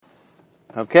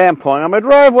Okay, I'm pulling on my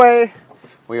driveway.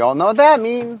 We all know what that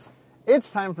means.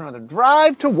 It's time for another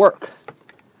drive to work.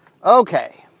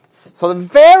 Okay, so the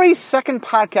very second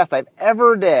podcast I've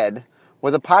ever did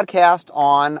was a podcast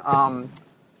on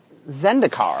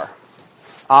Zendikar.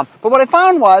 But what I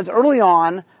found was, early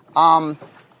on,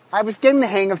 I was getting the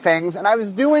hang of things, and I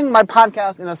was doing my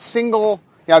podcast in a single,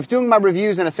 I was doing my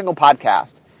reviews in a single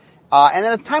podcast. And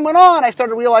then as time went on, I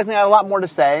started realizing I had a lot more to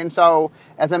say, and so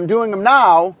as I'm doing them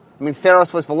now,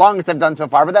 Theros was the longest I've done so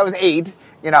far, but that was 8,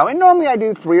 and normally I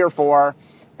do 3 or 4.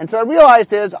 And so I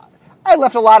realized I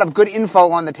left a lot of good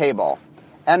info on the table.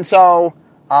 And so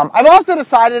I've also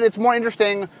decided it's more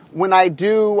interesting when I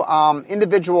do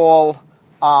individual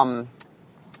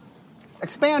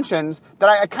expansions that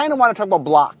I kind of want to talk about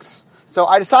blocks. So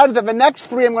I decided that the next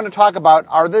 3 I'm going to talk about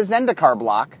are the Zendikar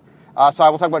block. So I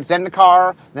will talk about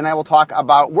Zendikar, then I will talk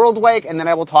about Worldwake, and then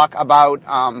I will talk about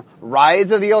Rise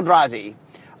of the Eldrazi.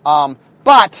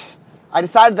 But I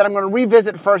decided that I'm going to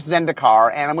revisit first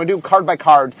Zendikar, and I'm going to do card by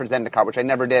card for Zendikar, which I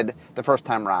never did the first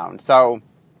time around. So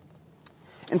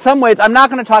in some ways, I'm not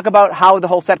going to talk about how the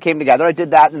whole set came together. I did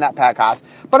that in that podcast.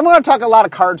 But I'm going to talk a lot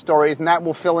of card stories, and that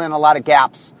will fill in a lot of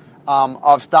gaps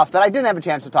of stuff that I didn't have a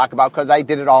chance to talk about because I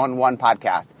did it all in one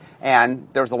podcast. And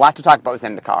there was a lot to talk about with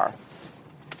Zendikar.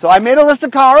 So I made a list of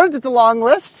cards. It's a long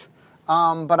list.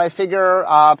 But I figure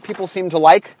people seem to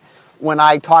like when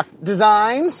I talk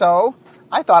design, so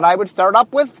I thought I would start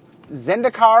up with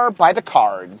Zendikar by the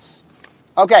cards.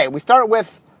 Okay, we start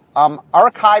with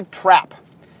Archive Trap.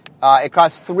 It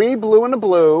costs 3 blue and a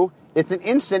blue. It's an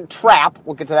instant trap.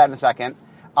 We'll get to that in a second.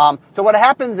 So what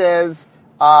happens is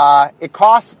it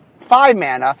costs 5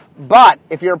 mana, but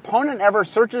if your opponent ever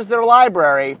searches their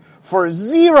library for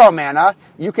 0 mana,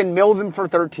 you can mill them for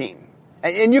 13.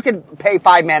 And you can pay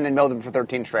 5 mana and mill them for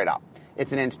 13 straight up.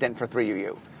 It's an instant for 3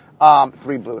 UU.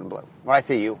 3 blue and blue. When I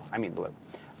say you, I mean blue.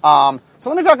 So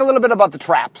let me talk a little bit about the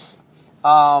traps.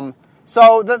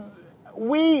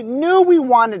 We knew we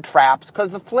wanted traps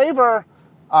because the flavor,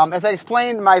 as I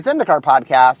explained in my Zendikar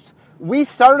podcast, we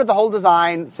started the whole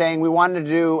design saying we wanted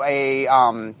to do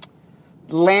a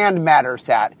land matter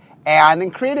set. And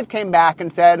then Creative came back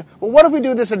and said, well, what if we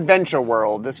do this adventure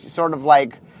world, this sort of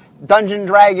like Dungeons &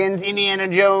 Dragons, Indiana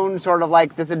Jones, sort of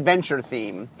like this adventure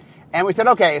theme. And we said,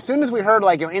 okay, as soon as we heard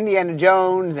Indiana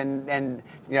Jones and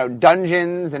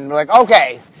dungeons, and we're like,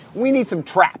 okay, we need some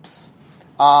traps.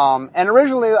 And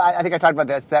originally, I think I talked about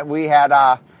this, that we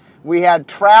had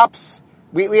traps,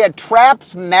 we had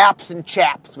traps, maps, and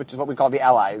chaps, which is what we call the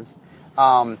allies.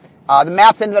 The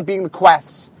maps ended up being the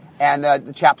quests, and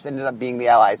the chaps ended up being the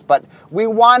allies. But we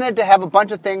wanted to have a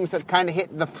bunch of things that kind of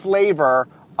hit the flavor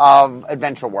of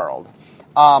Adventure World.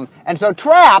 And so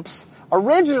traps,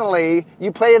 originally,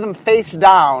 you play them face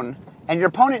down, and your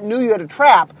opponent knew you had a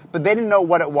trap, but they didn't know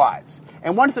what it was.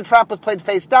 And once the trap was played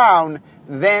face down,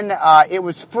 then it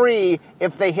was free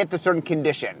if they hit the certain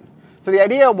condition. So the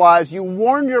idea was you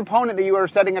warned your opponent that you were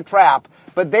setting a trap,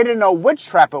 but they didn't know which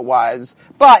trap it was.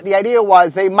 But the idea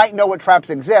was they might know what traps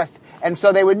exist, and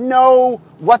so they would know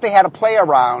what they had to play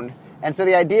around. And so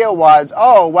the idea was,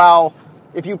 oh, well,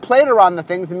 if you played around the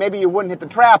things, then maybe you wouldn't hit the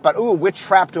trap, but, ooh, which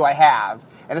trap do I have?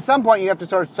 And at some point, you have to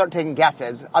start taking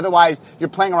guesses. Otherwise, you're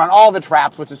playing around all the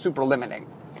traps, which is super limiting.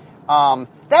 That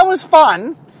was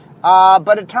fun,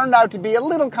 but it turned out to be a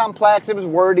little complex. It was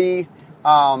wordy,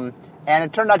 and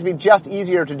it turned out to be just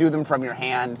easier to do them from your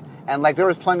hand. And there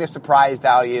was plenty of surprise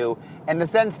value, in the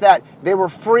sense that they were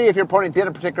free if your opponent did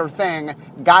a particular thing,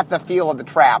 got the feel of the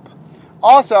trap.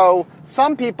 Also,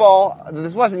 some people,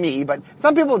 this wasn't me, but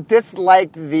some people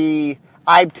disliked the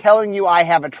I'm telling you I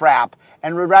have a trap,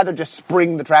 and would rather just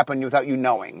spring the trap on you without you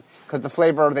knowing. Because the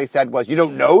flavor, they said, was you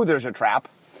don't know there's a trap.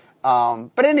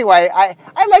 But anyway, I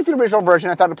liked the original version.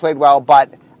 I thought it played well,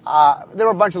 but there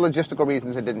were a bunch of logistical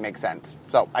reasons it didn't make sense.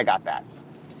 So I got that.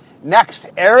 Next,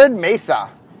 Arid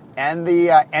Mesa and the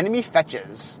enemy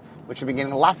fetches, which have been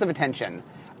getting lots of attention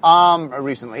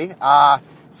recently.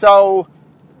 So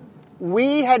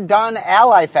we had done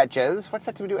ally fetches. What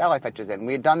set did we do ally fetches in?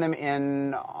 We had done them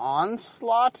in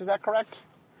Onslaught. Is that correct?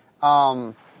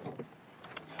 And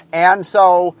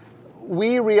so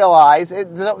we realized, so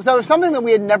it was something that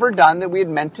we had never done that we had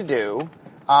meant to do,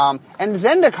 and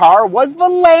Zendikar was the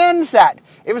land set.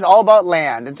 It was all about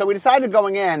land, and so we decided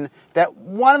going in that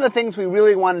one of the things we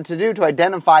really wanted to do to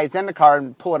identify Zendikar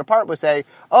and pull it apart was say,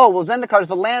 oh, well, Zendikar is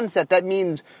the land set. That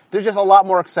means there's just a lot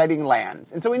more exciting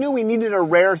lands. And so we knew we needed a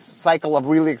rare cycle of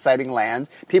really exciting lands.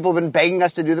 People have been begging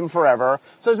us to do them forever.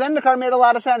 So Zendikar made a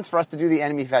lot of sense for us to do the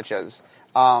enemy fetches.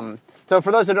 So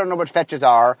for those who don't know what fetches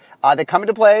are, they come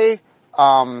into play,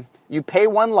 you pay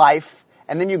 1 life,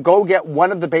 and then you go get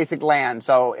one of the basic lands.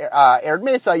 So Arid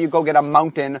Mesa, you go get a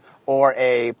mountain or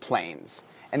a plains.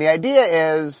 And the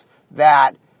idea is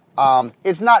that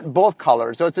it's not both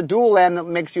colors, so it's a dual land that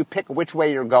makes you pick which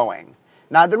way you're going.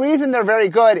 Now, the reason they're very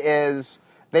good is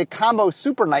they combo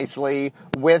super nicely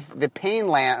with the Pain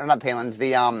land, or not Pain lands,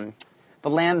 the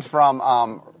lands from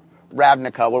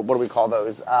Ravnica. What do we call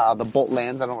those? The Bolt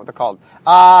lands. I don't know what they're called.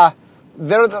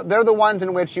 They're the ones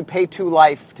in which you pay 2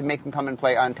 life to make them come and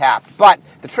play untapped. But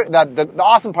the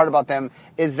awesome part about them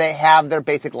is they have their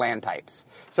basic land types.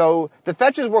 So the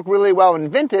fetches work really well in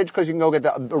Vintage because you can go get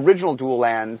the original dual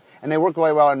lands, and they work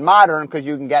really well in Modern because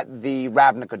you can get the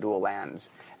Ravnica dual lands.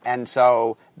 And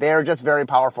so they're just very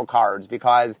powerful cards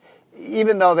because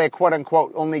even though they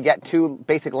quote-unquote only get 2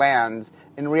 basic lands,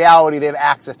 in reality they have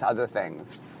access to other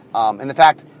things. And in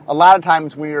fact, a lot of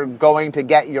times when you're going to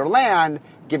get your land,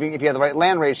 if you have the right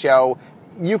land ratio,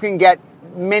 you can get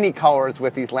many colors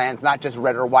with these lands, not just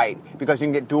red or white, because you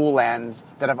can get dual lands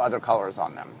that have other colors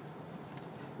on them.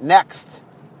 Next,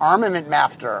 Armament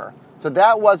Master. So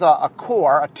that was a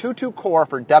core, a 2/2 core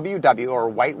for WW, or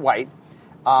white-white.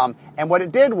 And what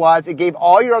it did was it gave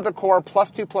all your other core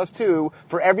 +2/+2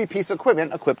 for every piece of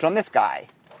equipment equipped on this guy.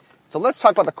 So let's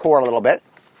talk about the core a little bit.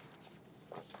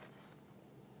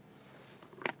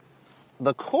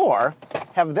 The core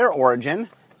have their origin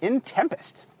in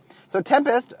Tempest. So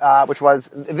Tempest,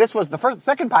 this was the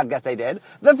second podcast I did.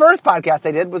 The first podcast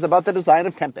I did was about the design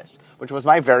of Tempest, which was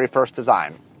my very first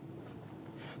design.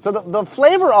 So the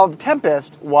flavor of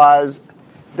Tempest was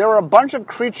there were a bunch of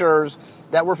creatures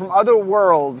that were from other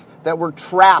worlds that were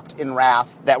trapped in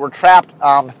Wrath, that were trapped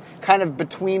kind of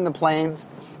between the planes.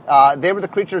 They were the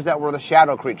creatures that were the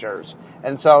shadow creatures.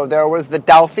 And so there was the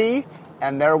Dauthi,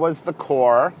 and there was the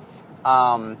core.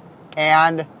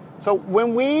 And so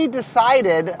when we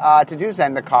decided to do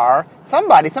Zendikar,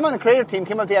 someone on the creative team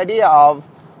came up with the idea of,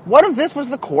 what if this was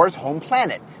the core's home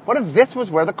planet? What if this was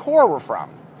where the core were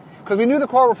from? Because we knew the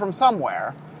core were from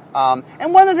somewhere.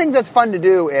 And one of the things that's fun to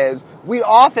do is we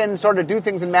often sort of do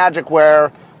things in Magic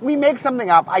where we make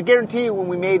something up. I guarantee you when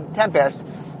we made Tempest,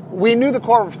 we knew the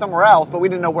core were somewhere else, but we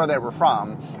didn't know where they were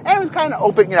from. And it was kind of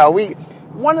open,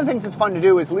 one of the things that's fun to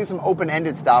do is leave some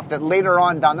open-ended stuff that later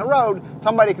on down the road,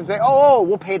 somebody can say,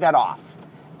 we'll pay that off.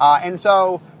 And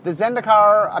so the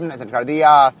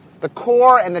the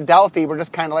core and the Dauthi were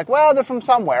just kind of like, well, they're from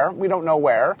somewhere. We don't know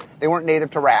where. They weren't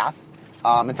native to Wrath.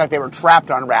 In fact, they were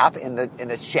trapped on Wrath in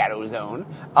the Shadow Zone.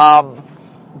 And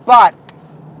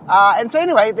so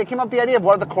anyway, they came up with the idea of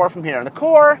what are the core from here. And the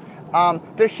core,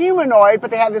 they're humanoid, but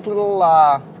they have this little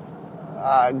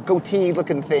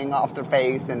goatee-looking thing off their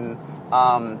face.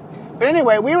 But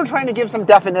anyway, we were trying to give some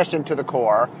definition to the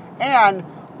core. And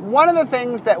one of the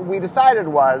things that we decided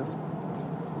was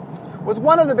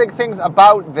one of the big things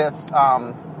about this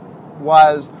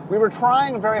was we were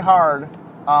trying very hard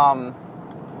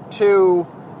to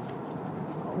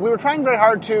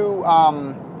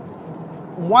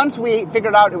once we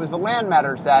figured out it was the land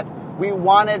matter set, we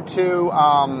wanted to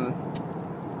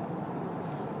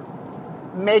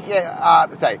make it,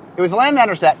 it was a land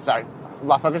matter set,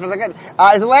 lost focus for a second,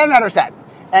 it's a land matter set,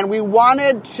 and we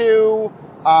wanted to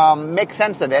make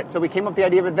sense of it, so we came up with the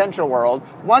idea of Adventure World.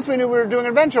 Once we knew we were doing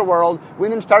Adventure World, we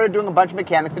then started doing a bunch of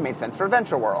mechanics that made sense for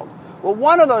Adventure World. Well,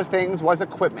 one of those things was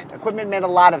equipment. Equipment made a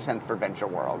lot of sense for Adventure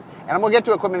World. And I'm going to get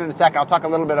to equipment in a second. I'll talk a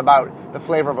little bit about the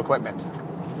flavor of equipment.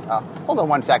 Hold on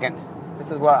one second. This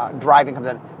is where driving comes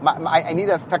in. I need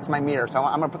to fix my mirror, so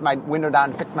I'm going to put my window down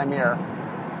and fix my mirror.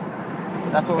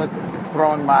 That's what was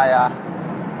throwing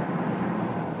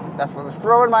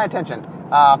my attention.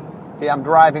 See, I'm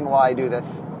driving while I do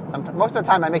this. Most of the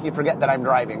time I make you forget that I'm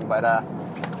driving, but I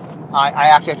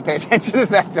actually have to pay attention to the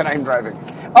fact that I'm driving.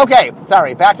 Okay,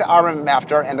 back to Armament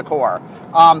Master and the core.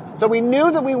 So we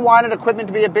knew that we wanted equipment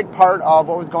to be a big part of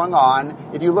what was going on.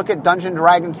 If you look at Dungeons &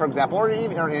 Dragons, for example, or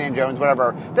Indiana Jones,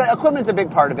 whatever, the equipment's a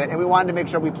big part of it, and we wanted to make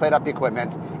sure we played up the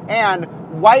equipment. And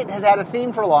White has had a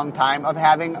theme for a long time of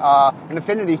having an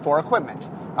affinity for equipment.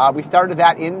 We started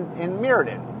that in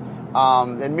Mirrodin.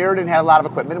 And Mirrodin had a lot of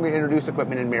equipment. We introduced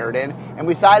equipment in Mirrodin, and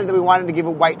we decided that we wanted to give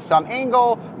White some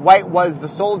angle. White was the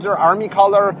soldier army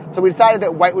color, so we decided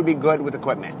that White would be good with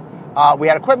equipment. We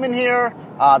had equipment here.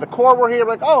 The core were here.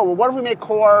 We're like, what if we make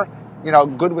core,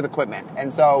 good with equipment?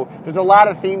 And so there's a lot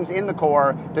of themes in the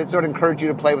core that sort of encourage you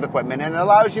to play with equipment, and it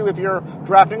allows you, if you're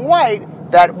drafting White,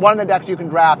 that one of the decks you can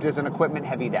draft is an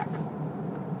equipment-heavy deck.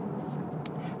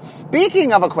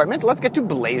 Speaking of equipment, let's get to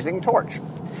Blazing Torch.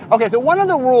 Okay, so one of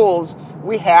the rules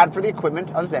we had for the equipment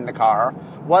of Zendikar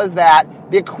was that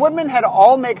the equipment had to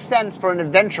all make sense for an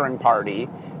adventuring party,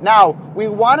 Now, we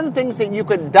wanted things that you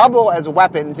could double as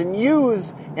weapons and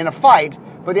use in a fight,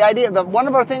 but the idea, one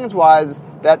of our things was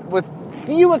that with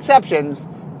few exceptions,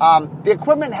 the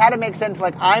equipment had to make sense.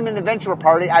 Like, I'm an adventurer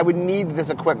party, I would need this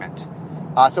equipment.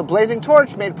 So Blazing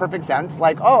Torch made perfect sense.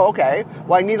 Like, oh, okay,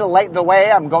 well, I need to light the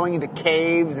way. I'm going into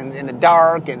caves and in the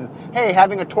dark, and hey,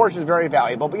 having a torch is very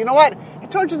valuable. But you know what? A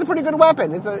torch is a pretty good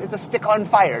weapon. It's a stick on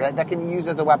fire that can be used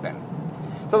as a weapon.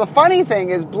 So the funny thing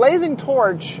is, Blazing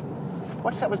Torch,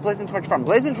 what set was Blazing Torch from?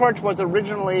 Blazing Torch was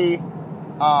originally,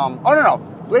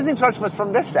 Blazing Torch was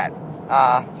from this set.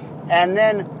 And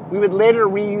then we would later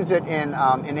reuse it in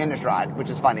Innistrad, which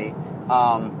is funny.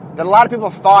 That a lot of people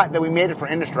thought that we made it for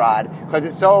Innistrad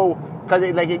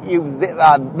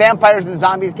vampires and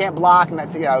zombies can't block, and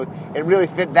that's, it really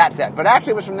fit that set. But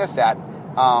actually, it was from this set.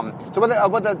 So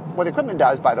what the equipment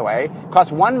does, by the way,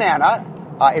 costs 1 mana.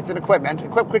 It's an equipment.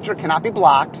 Equipped creature cannot be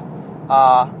blocked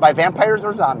by vampires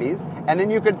or zombies, and then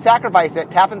you could sacrifice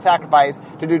it, tap and sacrifice,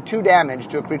 to do 2 damage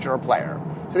to a creature or player.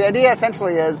 So the idea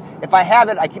essentially is, if I have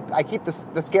it, I keep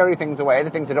the scary things away, the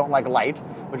things that don't like light,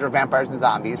 which are vampires and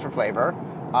zombies for flavor.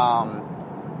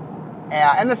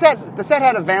 And the set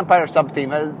had a vampire sub-theme.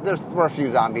 There were a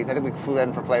few zombies. I think we flew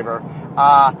in for flavor.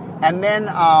 And then,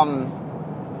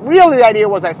 really the idea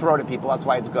was I throw it at people. That's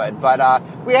why it's good. But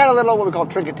we had a little what we call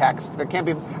trinket text that can't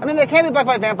be blocked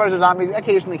by vampires or zombies.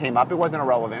 Occasionally came up. It wasn't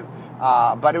irrelevant.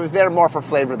 But it was there more for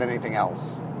flavor than anything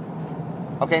else.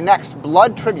 Okay, next,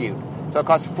 Blood Tribute. So it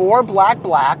costs 4 black.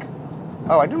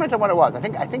 Oh, I didn't write down what it was. I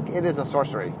think it is a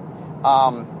sorcery.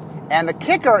 And the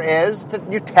kicker is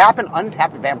you tap an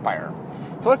untapped vampire.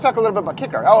 So let's talk a little bit about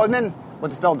kicker. Oh, and then what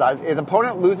the spell does is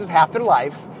opponent loses half their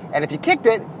life, and if you kicked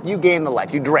it, you gain the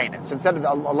life. You drain it. So instead of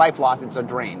a life loss, it's a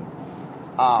drain.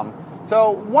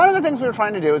 So one of the things we were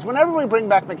trying to do is whenever we bring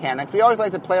back mechanics, we always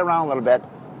like to play around a little bit.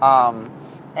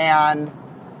 And,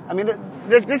 I mean,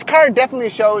 this card definitely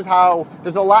shows how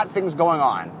there's a lot of things going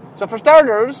on. So for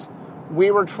starters,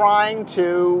 we were trying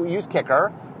to use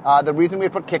kicker. The reason we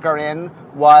put kicker in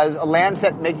was a land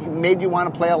set made you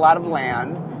want to play a lot of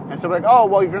land. And so we're like, oh,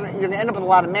 well, you're gonna end up with a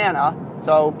lot of mana,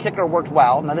 so kicker worked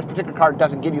well. Now, this particular card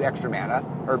doesn't give you extra mana,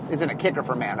 or isn't a kicker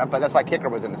for mana, but that's why kicker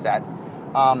was in the set.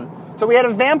 So we had a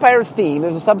vampire theme.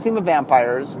 There's a sub-theme of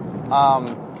vampires.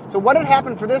 So what had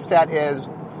happened for this set is,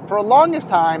 for the longest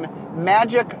time,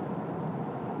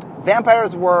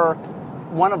 vampires were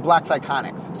one of Black's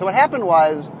iconics. So what happened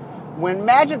was, when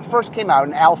Magic first came out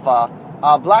in Alpha,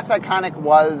 Black's iconic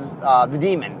was the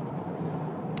demon.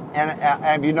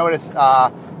 And if you notice,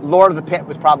 Lord of the Pit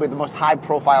was probably the most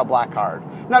high-profile black card.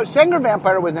 Now, Sengir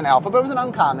Vampire was in Alpha, but it was an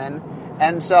uncommon,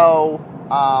 and so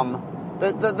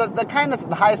the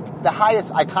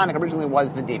highest iconic originally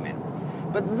was the demon.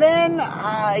 But then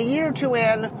a year or two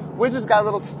in, Wizards got a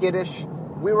little skittish.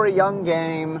 We were a young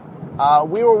game.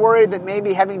 We were worried that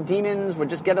maybe having demons would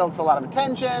just get us a lot of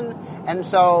attention, and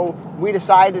so we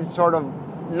decided to sort of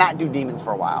not do demons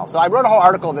for a while. So I wrote a whole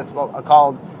article that's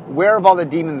called "Where Have All the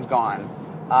Demons Gone?"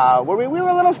 Where we were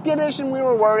a little skittish and we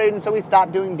were worried, and so we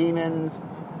stopped doing demons.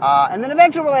 And then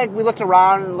eventually we looked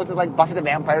around and looked at Buffy the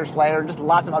Vampire Slayer, just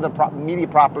lots of other media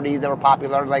properties that were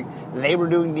popular. They were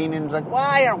doing demons.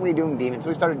 Why aren't we doing demons? So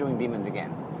we started doing demons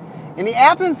again. In the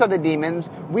absence of the demons,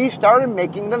 we started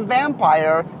making the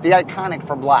vampire the iconic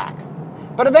for Black.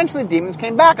 But eventually demons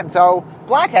came back, and so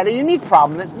Black had a unique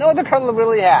problem that no other card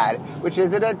really had, which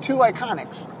is it had 2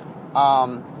 iconics.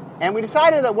 And we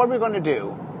decided that what we were going to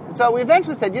do. And so we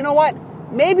eventually said, you know what?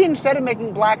 Maybe instead of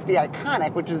making Black the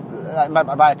iconic, which is,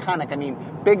 by iconic I mean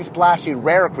big, splashy,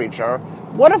 rare creature,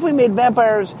 what if we made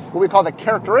vampires what we call the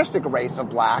characteristic race of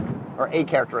Black, or a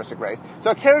characteristic race?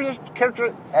 So a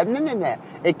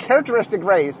characteristic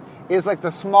race is like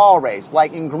the small race,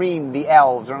 like in green, the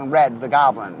elves, or in red, the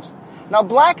goblins. Now,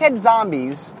 Black had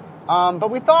zombies, but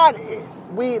we thought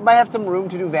we might have some room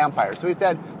to do vampires. So we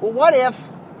said, well, what if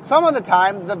some of the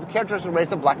time the characteristic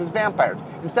race of Black is vampires?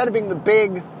 Instead of being the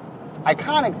big,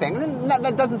 iconic things, and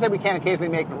that doesn't say we can't occasionally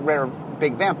make rare,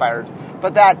 big vampires,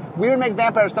 but that we would make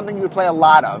vampires something you would play a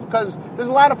lot of, because there's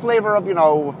a lot of flavor of,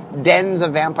 dens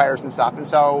of vampires and stuff. And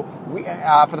so, we,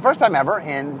 for the first time ever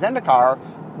in Zendikar,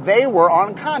 they were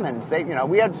uncommons.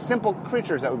 We had simple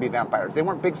creatures that would be vampires. They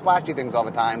weren't big, splashy things all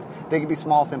the time. They could be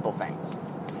small, simple things.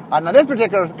 Now, this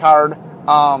particular card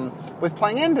was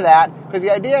playing into that, because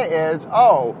the idea is,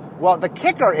 the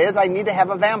kicker is I need to have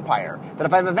a vampire. That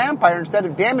if I have a vampire, instead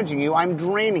of damaging you, I'm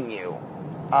draining you.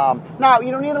 Now,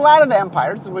 you don't need a lot of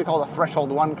vampires. This is what we call the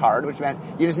Threshold 1 card, which meant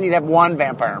you just need to have one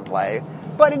vampire in play.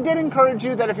 But it did encourage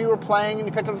you that if you were playing and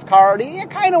you picked up this card, you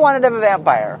kind of wanted to have a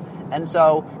vampire. And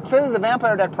so, clearly the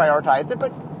vampire deck prioritized it,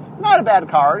 but not a bad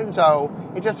card. And so,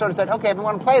 it just sort of said, okay, if I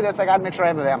want to play this, I got to make sure I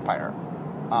have a vampire.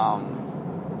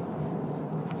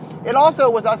 It also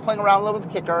was us playing around a little with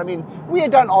the kicker. I mean, we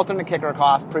had done alternate kicker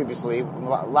cost previously,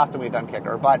 last time we had done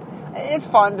kicker, but it's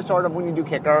fun to sort of, when you do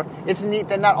kicker, it's neat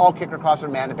that not all kicker costs are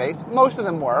mana-based. Most of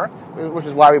them were, which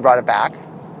is why we brought it back.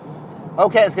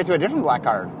 Okay, let's get to a different black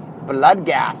card.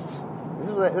 Bloodghast. This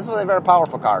was a very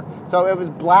powerful card. So it was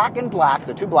black and black,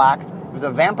 so 2 black. It was a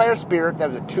vampire spirit that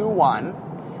was a 2/1.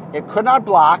 It could not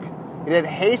block. It had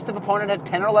haste if opponent had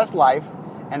 10 or less life.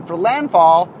 And for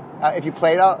landfall, if you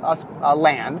played a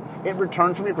land, it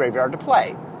returned from your graveyard to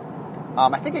play.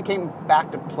 I think it came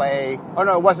back to play... Oh,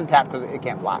 no, it wasn't tapped because it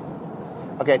can't block.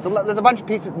 Okay, so there's a bunch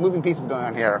of moving pieces going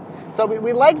on here. So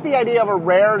we like the idea of a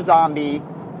rare zombie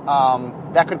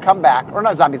that could come back... Or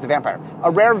not a zombie, it's a vampire.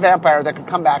 A rare vampire that could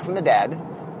come back from the dead.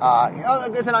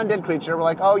 It's an undead creature. We're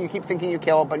like, oh, you keep thinking you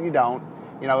kill it, but you don't.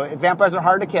 Vampires are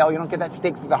hard to kill. You don't get that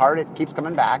stake through the heart. It keeps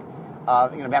coming back.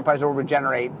 Vampires will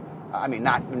regenerate. I mean,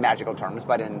 not in magical terms,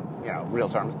 but in, real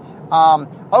terms.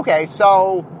 Okay,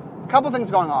 so a couple things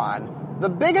going on. The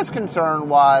biggest concern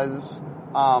was,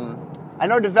 I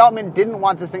know development didn't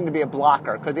want this thing to be a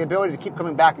blocker, because the ability to keep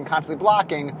coming back and constantly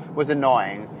blocking was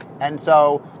annoying. And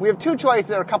so we have 2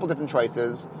 choices, or a couple different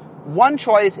choices. One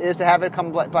choice is to have it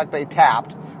come Black Bay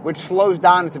tapped, which slows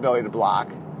down its ability to block.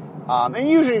 And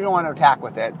usually you don't want to attack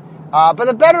with it. But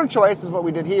the better choice is what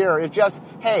we did here, is just,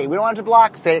 hey, we don't want it to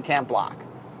block, say it can't block.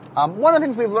 One of the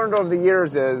things we've learned over the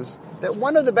years is that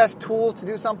one of the best tools to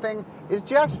do something is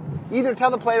just either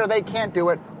tell the player they can't do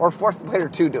it or force the player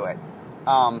to do it.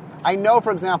 I know,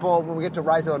 for example, when we get to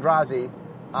Rise of Eldrazi,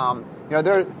 I'll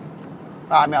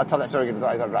tell that story again to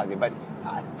Rise of Eldrazi, but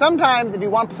sometimes if you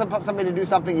want somebody to do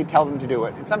something, you tell them to do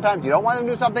it. And sometimes you don't want them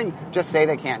to do something, just say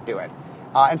they can't do it.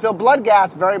 And so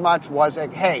Bloodghast very much was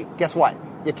like, hey, guess what?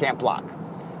 You can't block.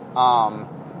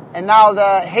 And now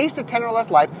the haste of 10 or less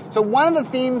life. So one of the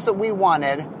themes that we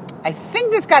wanted, I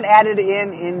think this got added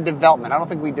in development. I don't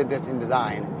think we did this in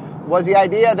design. Was the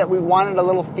idea that we wanted a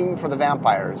little theme for the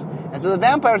vampires. And so the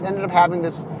vampires ended up having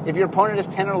this, if your opponent is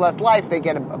 10 or less life, they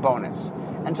get a bonus.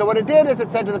 And so what it did is it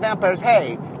said to the vampires,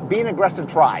 hey, be an aggressive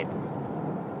tribe.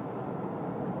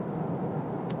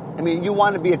 I mean, you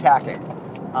want to be attacking.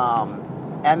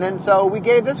 And then so we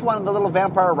gave this one the little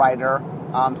vampire rider,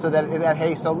 so that it had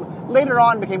haste. So later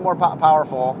on it became more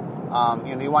powerful.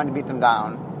 You wanted to beat them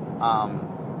down.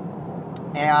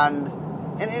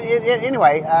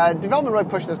 Anyway, development really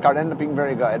pushed this card. It ended up being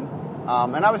very good.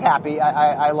 And I was happy.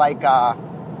 I like...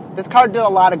 this card did a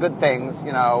lot of good things,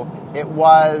 It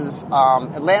was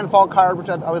a landfall card, which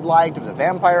I always liked. It was a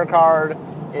vampire card.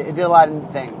 It did a lot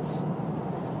of things.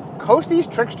 Kosi's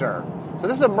Trickster. So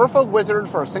this is a Merfolk Wizard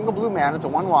for a single blue mana. It's a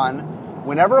 1/1.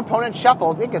 Whenever opponent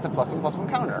shuffles, it gets a +1/+1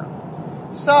 counter.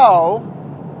 So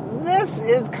this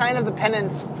is kind of the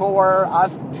penance for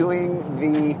us doing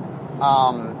the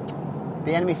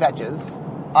enemy fetches.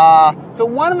 So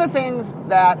one of the things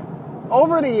that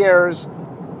over the years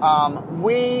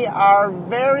we are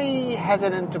very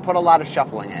hesitant to put a lot of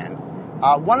shuffling in.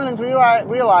 One of the things we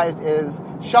realized is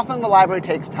shuffling the library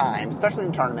takes time, especially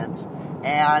in tournaments,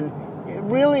 and there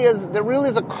really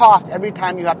is a cost every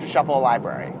time you have to shuffle a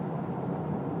library.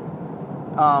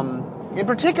 In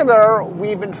particular,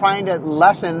 we've been trying to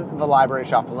lessen the library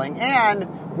shuffling, and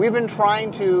we've been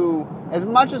trying to, as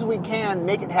much as we can,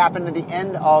 make it happen at the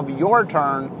end of your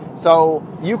turn, so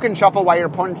you can shuffle while your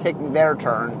opponent's taking their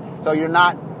turn, so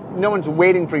no one's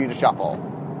waiting for you to shuffle.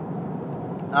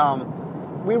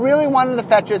 We really wanted the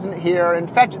fetches in here, and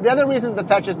the other reason the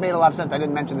fetches made a lot of sense, I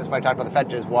didn't mention this when I talked about the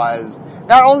fetches, was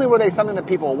not only were they something that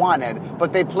people wanted,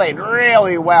 but they played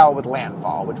really well with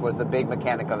landfall, which was the big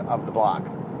mechanic of the block.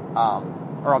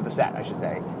 Or of the set, I should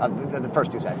say. The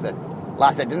first 2 sets. The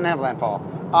last set didn't have landfall.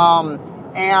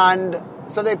 And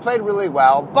so they played really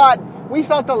well, but we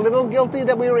felt a little guilty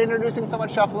that we were introducing so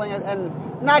much shuffling, and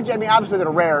obviously they're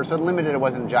rare, so limited it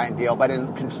wasn't a giant deal, but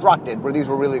in constructed, where these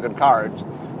were really good cards,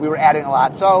 we were adding a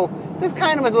lot. So this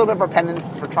kind of was a little bit of a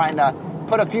penance for trying to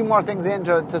put a few more things in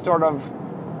to sort of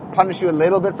punish you a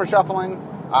little bit for shuffling.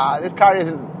 This card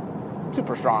isn't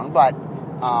super strong, but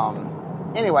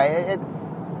anyway,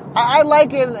 I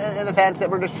like it in the sense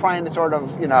that we're just trying to sort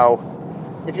of,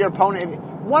 if your opponent...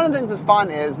 One of the things that's fun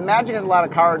is Magic has a lot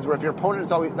of cards where if your opponent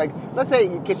is always... Like, let's say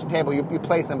your kitchen table, you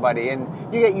play somebody, and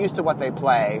you get used to what they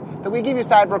play. Then we give you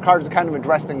sideboard cards to kind of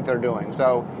address things they're doing.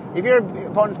 So if your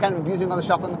opponent's kind of abusing all the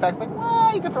shuffling effects, like,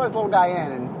 well, you can throw this little guy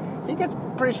in, and he gets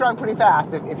pretty strong pretty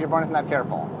fast if your opponent's not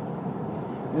careful.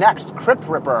 Next, Crypt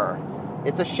Ripper.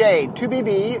 It's a Shade.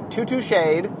 2BB, 2/2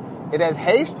 Shade. It has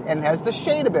haste and has the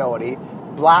Shade ability.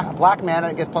 Black mana,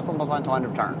 it gets +1/+1 until end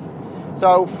of turn.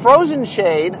 So Frozen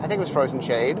Shade, I think it was Frozen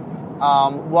Shade,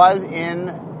 was in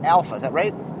Alpha. Is that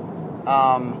right?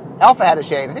 Alpha had a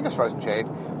shade. I think it was Frozen Shade.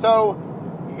 So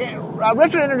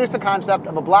Richard introduced the concept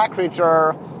of a black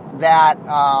creature that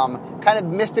kind of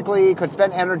mystically could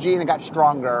spend energy and it got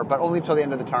stronger, but only until the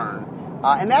end of the turn.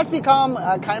 And that's become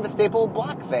kind of a staple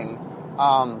black thing.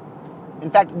 In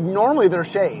fact, normally they're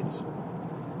shades.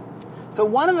 So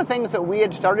one of the things that we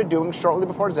had started doing shortly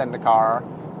before Zendikar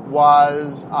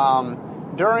was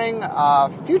during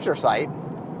Future Sight,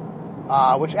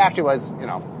 which actually was,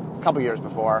 a couple years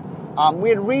before, we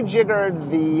had rejiggered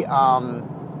the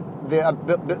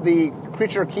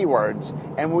creature keywords,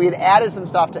 and we had added some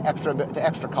stuff to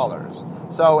extra colors.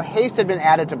 So haste had been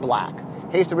added to black.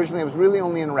 Haste originally was really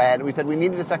only in red. We said we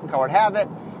needed a second color to have it,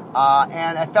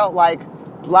 and I felt like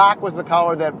black was the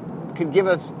color that could give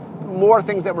us more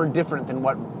things that were different than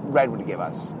what red would give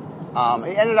us.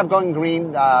 It ended up going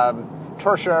green,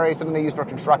 tertiary, something they use for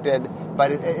constructed,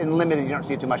 but in limited you don't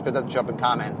see it too much because it doesn't show up in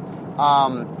common.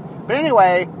 But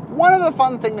anyway, one of the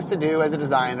fun things to do as a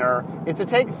designer is to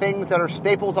take things that are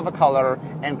staples of a color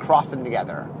and cross them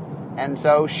together. And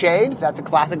so shades, that's a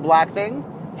classic black thing.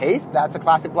 Haste, that's a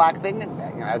classic black thing,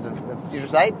 as a Future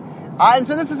Sight. And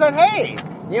so this is hey,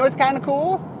 what's kind of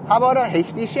cool? How about a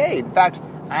hasty shade? In fact,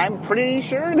 I'm pretty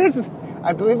sure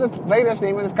I believe the latest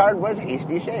name of this card was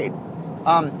Hasty Shade.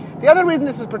 The other reason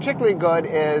this is particularly good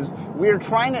is we're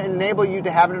trying to enable you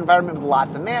to have an environment with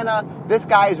lots of mana. This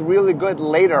guy is really good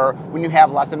later when you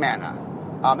have lots of mana.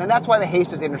 And that's why the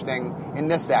haste is interesting in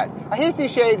this set. A Hasty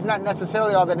Shade is not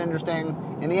necessarily all that interesting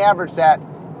in the average set.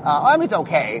 It's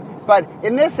okay. But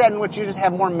in this set in which you just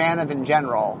have more mana than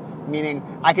general, meaning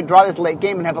I could draw this late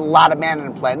game and have a lot of mana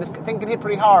in play. And this thing can hit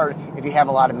pretty hard if you have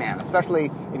a lot of mana,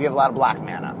 especially if you have a lot of black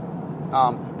mana.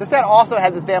 The set also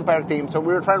had this vampire theme, so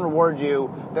we were trying to reward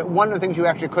you that one of the things you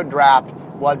actually could draft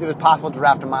was it was possible to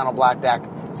draft a mono black deck.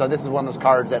 So this is one of those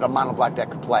cards that a mono black deck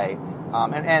could play.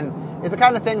 And it's the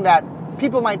kind of thing that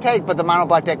people might take, but the mono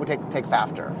black deck would take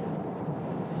faster.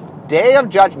 Day of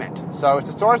Judgment. So it's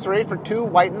a sorcery for 2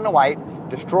 white and a white.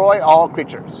 Destroy all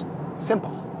creatures.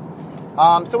 Simple.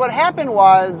 So what happened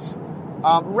was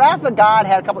Wrath of God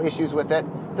had a couple issues with it.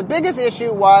 The biggest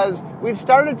issue was we'd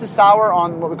started to sour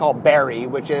on what we call Bury,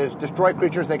 which is destroy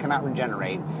creatures they cannot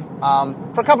regenerate,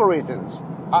 for a couple reasons.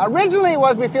 Originally it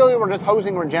was we feel we were just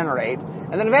hosing Regenerate,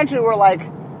 and then eventually we're like,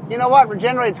 you know what,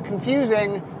 Regenerate's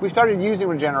confusing. We started using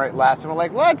Regenerate less, and we're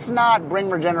like, let's not bring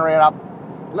Regenerate up.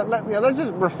 Let's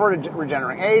just refer to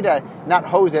Regenerate. A, to not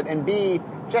hose it, and B,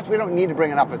 just we don't need to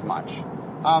bring it up as much.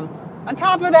 On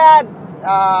top of that,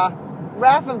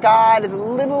 Wrath of God is a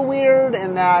little weird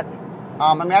in that,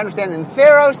 I understand in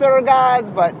Theros there are gods,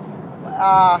 but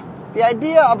the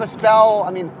idea of a spell,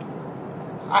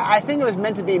 I think it was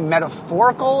meant to be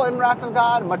metaphorical in Wrath of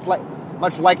God,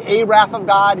 much like a Wrath of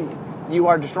God, you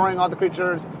are destroying all the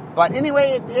creatures. But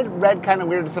anyway, it read kind of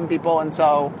weird to some people, and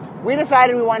so we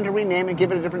decided we wanted to rename it,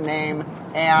 give it a different name,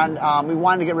 and we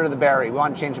wanted to get rid of the Bury. We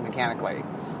wanted to change it mechanically.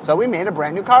 So we made a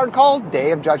brand new card called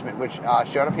Day of Judgment, which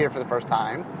showed up here for the first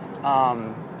time.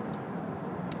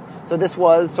 So this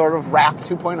was sort of Wrath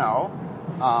 2.0.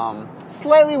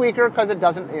 Slightly weaker because it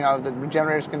doesn't, the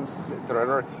regenerators can sit through it,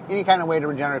 or any kind of way to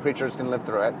regenerate creatures can live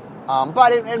through it.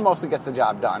 But it mostly gets the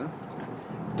job done.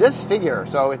 Disfigure.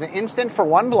 So it's an instant for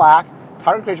 1 black.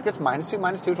 Target creature gets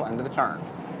 -2/-2 till end of the turn.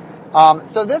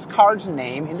 So this card's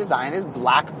name in design is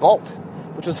Black Bolt,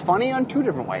 which is funny on 2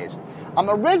 different ways.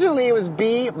 Originally it was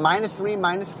B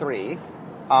 -3/-3.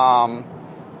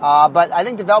 But I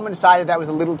think development decided that was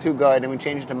a little too good, and we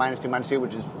changed it to -2/-2,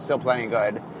 which is still plenty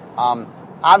good.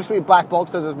 Obviously, Black Bolt,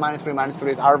 because it was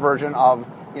 -3/-3, is our version of,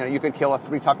 you could kill a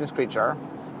 3 toughness creature.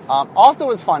 Also,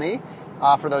 it's funny,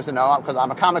 for those who know, because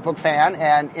I'm a comic book fan,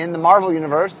 and in the Marvel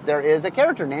universe, there is a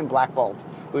character named Black Bolt,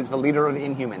 who's the leader of the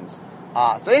Inhumans.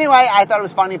 So anyway, I thought it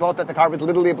was funny both that the card was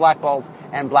literally a Black Bolt,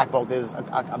 and Black Bolt is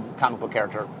a comic book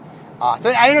character. So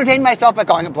I entertained myself by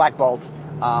calling it Black Bolt.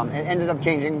 It ended up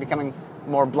becoming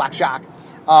more Black Shock.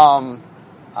 But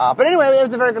anyway, it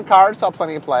was a very good card, saw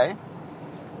plenty of play.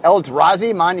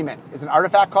 Eldrazi Monument is an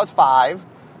artifact, costs 5.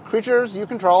 Creatures you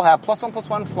control have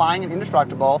 +1/+1 flying and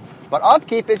indestructible, but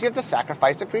upkeep is you have to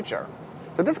sacrifice a creature.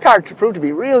 So this card proved to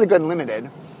be really good and limited.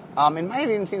 It might have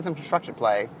even seen some construction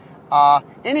play.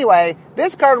 Anyway,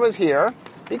 this card was here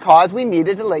because we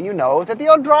needed to let you know that the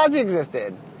Eldrazi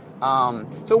existed.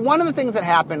 So one of the things that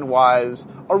happened was,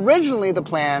 originally the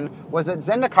plan was that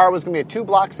Zendikar was going to be a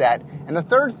 2-block set, and the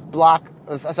third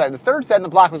set in the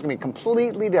block was going to be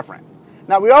completely different.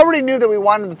 Now, we already knew that we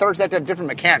wanted the third set to have different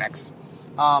mechanics.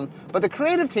 But the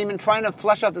creative team, in trying to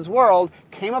flesh out this world,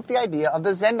 came up with the idea of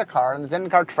the Zendikar, and the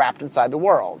Zendikar trapped inside the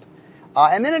world.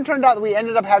 And then it turned out that we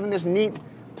ended up having this neat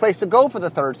place to go for the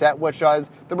third set, which was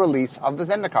the release of the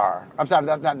Zendikar. I'm sorry,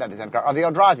 not the Zendikar, of the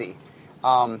Eldrazi.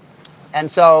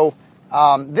 And so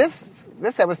this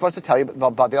set was supposed to tell you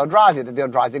about the Eldrazi, that the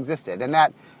Eldrazi existed. And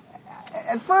that,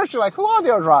 at first, you're like, who are the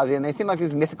Eldrazi? And they seem like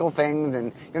these mythical things,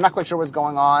 and you're not quite sure what's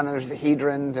going on, and there's the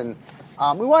Hedrons, and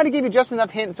we wanted to give you just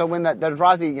enough hints so when the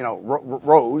Eldrazi,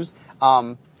 rose,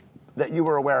 that you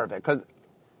were aware of it. Because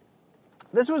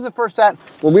this was the first set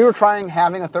where we were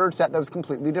having a third set that was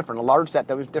completely different, a large set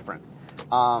that was different.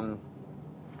 I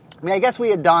guess we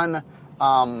had done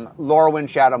Lorwyn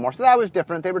Shadowmoor, so that was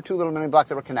different. They were two little mini blocks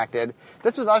that were connected.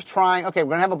 This was us trying, okay,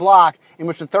 we're going to have a block in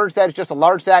which the third set is just a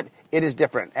large set. It is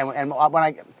different. And when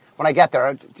I get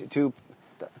there,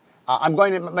 I'm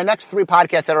going to, my next 3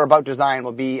 podcasts that are about design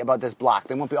will be about this block.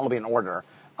 They won't all be in order.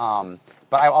 But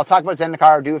I'll talk about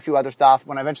Zendikar, do a few other stuff.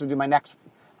 When I eventually do my next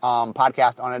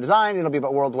podcast on a design, it'll be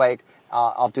about Worldwake.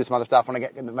 I'll do some other stuff. When I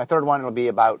get my third one, it'll be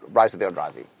about Rise of the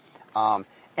Eldrazi.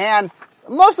 And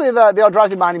mostly the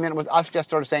Eldrazi monument was us just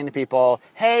sort of saying to people,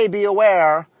 hey, be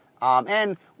aware.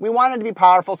 And we wanted to be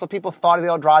powerful, so people thought of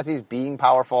the Eldrazi as being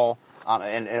powerful,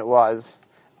 and it was.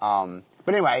 But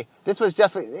anyway, it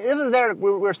was there,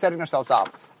 we were setting ourselves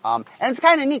up. And it's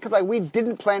kind of neat because we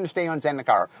didn't plan to stay on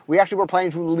Zendikar. We actually were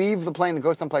planning to leave the plane and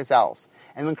go someplace else.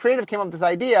 And when Creative came up with this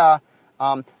idea,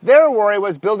 their worry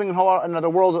was building another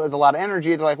world with a lot of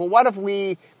energy. They're like, well, what if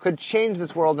we could change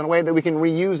this world in a way that we can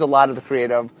reuse a lot of the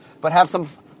creative, but have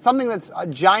something that's a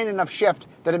giant enough shift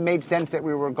that it made sense that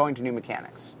we were going to new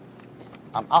mechanics.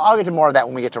 I'll get to more of that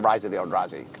when we get to Rise of the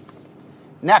Eldrazi.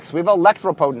 Next, we have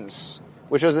Electropotence,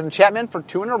 which is an enchantment for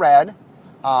 2 and a red.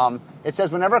 It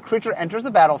says whenever a creature enters the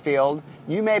battlefield,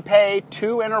 you may pay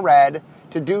 2 and a red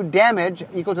to do damage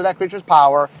equal to that creature's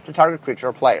power to target creature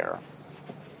or player.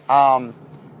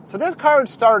 So this card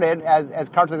started, as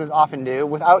cards like this often do,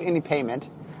 without any payment.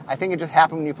 I think it just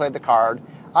happened when you played the card.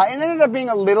 It ended up being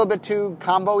a little bit too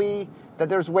combo-y, that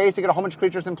there's ways to get a whole bunch of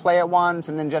creatures in play at once,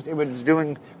 and then it was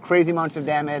doing crazy amounts of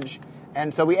damage.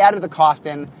 And so we added the cost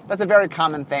in. That's a very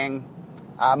common thing.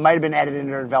 Might have been added in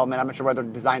during development. I'm not sure whether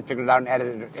design figured it out and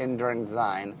added it in during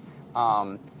design.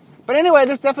 But anyway,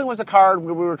 this definitely was a card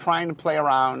where we were trying to play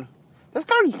around. This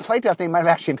card's playtesting might have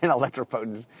actually been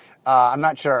Electropotence. I'm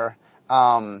not sure.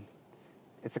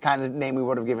 It's the kind of name we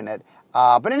would have given it.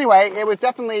 But anyway, it was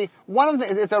definitely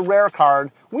it's a rare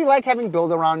card. We like having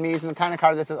build-around me's and the kind of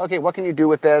card that says, okay, what can you do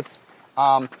with this?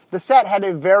 The set had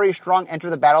a very strong enter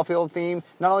the battlefield theme.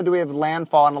 Not only do we have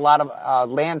landfall and a lot of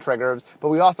land triggers, but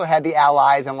we also had the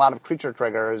allies and a lot of creature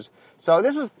triggers. So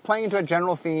this was playing into a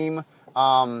general theme.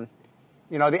 The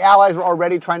allies were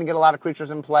already trying to get a lot of creatures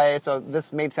in play, so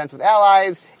this made sense with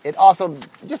allies. It also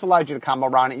just allowed you to combo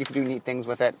around it. You could do neat things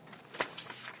with it.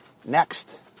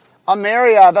 Next,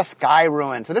 Emeria, the Sky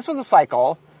Ruin. So this was a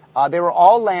cycle. They were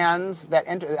all lands that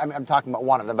enter. I'm talking about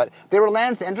one of them, but they were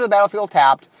lands to enter the battlefield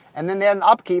tapped, and then they had an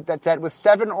upkeep that said with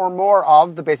 7 or more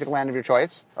of the basic land of your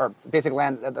choice, or basic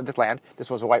land of this land. This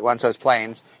was a white one, so it's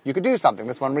plains. You could do something.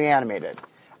 This one reanimated.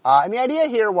 And the idea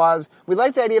here was, we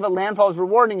liked the idea of a landfall as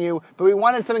rewarding you, but we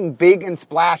wanted something big and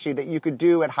splashy that you could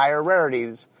do at higher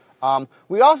rarities.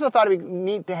 We also thought it would be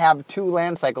neat to have 2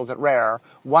 land cycles at rare.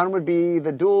 One would be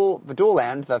the dual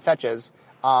land, the fetches,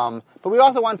 but we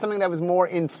also wanted something that was more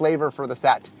in flavor for the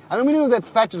set. We knew that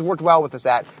fetches worked well with the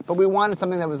set, but we wanted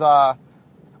something that was,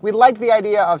 we liked the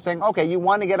idea of saying, okay, you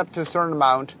want to get up to a certain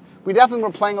amount. We definitely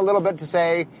were playing a little bit to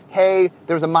say, hey,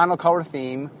 there's a monocolor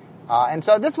theme. And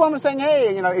so this one was saying,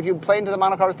 hey, if you play into the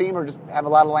monocolor theme or just have a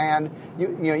lot of land,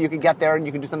 you could get there and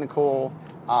you could do something cool.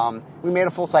 We made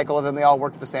a full cycle of them. They all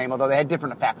worked the same, although they had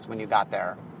different effects when you got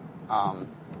there.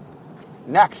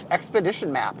 Next,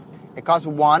 Expedition Map. It costs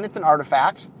 1. It's an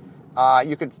artifact.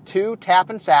 You could 2, tap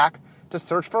and sack to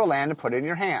search for a land and put it in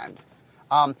your hand.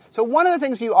 So one of the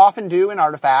things you often do in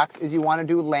artifacts is you want to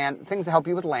do land things to help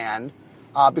you with land.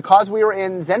 Because we were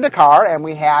in Zendikar and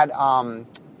we had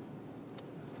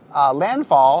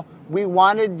landfall, we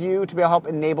wanted you to be able to help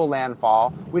enable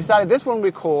landfall. We decided this one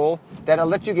would be cool, that it'll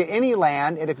let you get any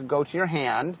land and it could go to your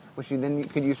hand, which you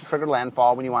could use to trigger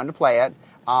landfall when you wanted to play it.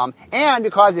 And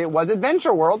because it was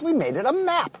Adventure World, we made it a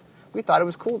map. We thought it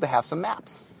was cool to have some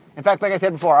maps. In fact, like I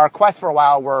said before, our quests for a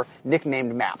while were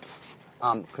nicknamed maps,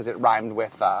 because it rhymed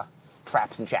with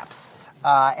traps and chaps.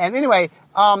 And anyway,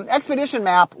 Expedition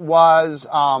Map was...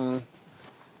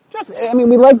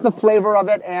 we liked the flavor of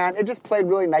it, and it just played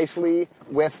really nicely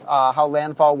with how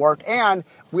landfall worked, and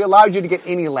we allowed you to get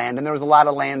any land, and there was a lot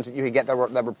of lands that you could get that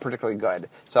were particularly good.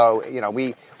 So,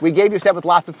 we gave you a set with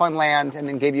lots of fun lands, and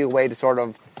then gave you a way to sort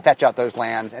of fetch out those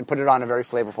lands and put it on a very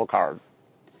flavorful card.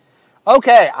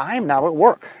 Okay, I'm now at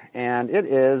work, and it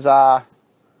is, I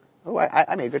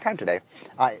made good time today.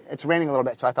 It's raining a little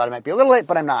bit, so I thought I might be a little late,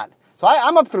 but I'm not. So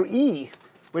I'm up through E,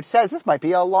 which says this might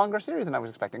be a longer series than I was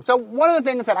expecting. So one of the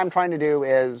things that I'm trying to do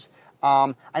is,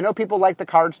 I know people like the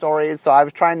card stories, so I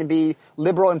was trying to be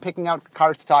liberal in picking out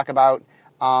cards to talk about.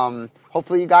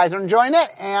 Hopefully you guys are enjoying it,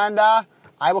 and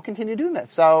I will continue doing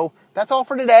this. So that's all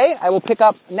for today. I will pick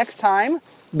up next time,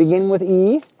 beginning with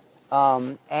E.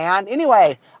 And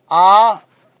anyway, I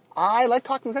like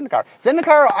talking Zendikar.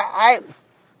 Zendikar,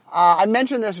 I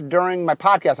mentioned this during my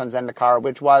podcast on Zendikar,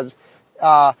 which was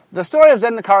the story of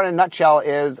Zendikar in a nutshell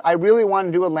is I really want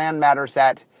to do a Land Matter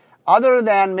set. Other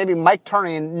than maybe Mike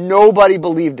Turnian, nobody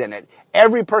believed in it.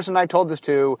 Every person I told this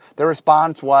to, their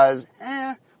response was,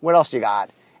 what else you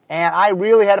got? And I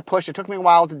really had to push. It took me a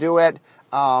while to do it.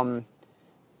 And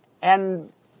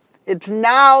it's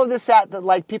now the set that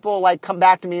like people like come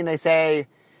back to me and they say,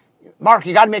 Mark,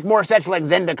 you got to make more sets like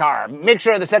Zendikar. Make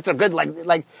sure the sets are good.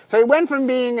 Like. So it went from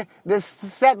being this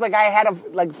set like I had to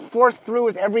like force through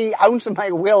with every ounce of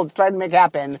my will to try to make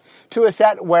happen to a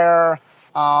set where,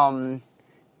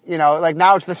 like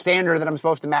now it's the standard that I'm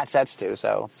supposed to match sets to.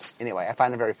 So anyway, I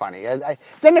find it very funny.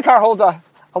 Zendikar holds a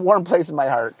warm place in my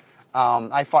heart.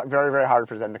 I fought very, very hard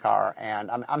for Zendikar, and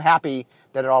I'm happy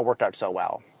that it all worked out so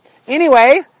well.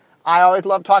 Anyway, I always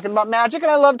love talking about magic,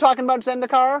 and I love talking about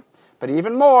Zendikar. But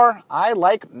even more, I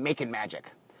like making magic.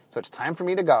 So it's time for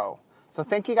me to go. So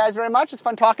thank you guys very much. It's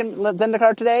fun talking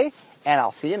Zendikar today, and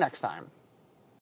I'll see you next time.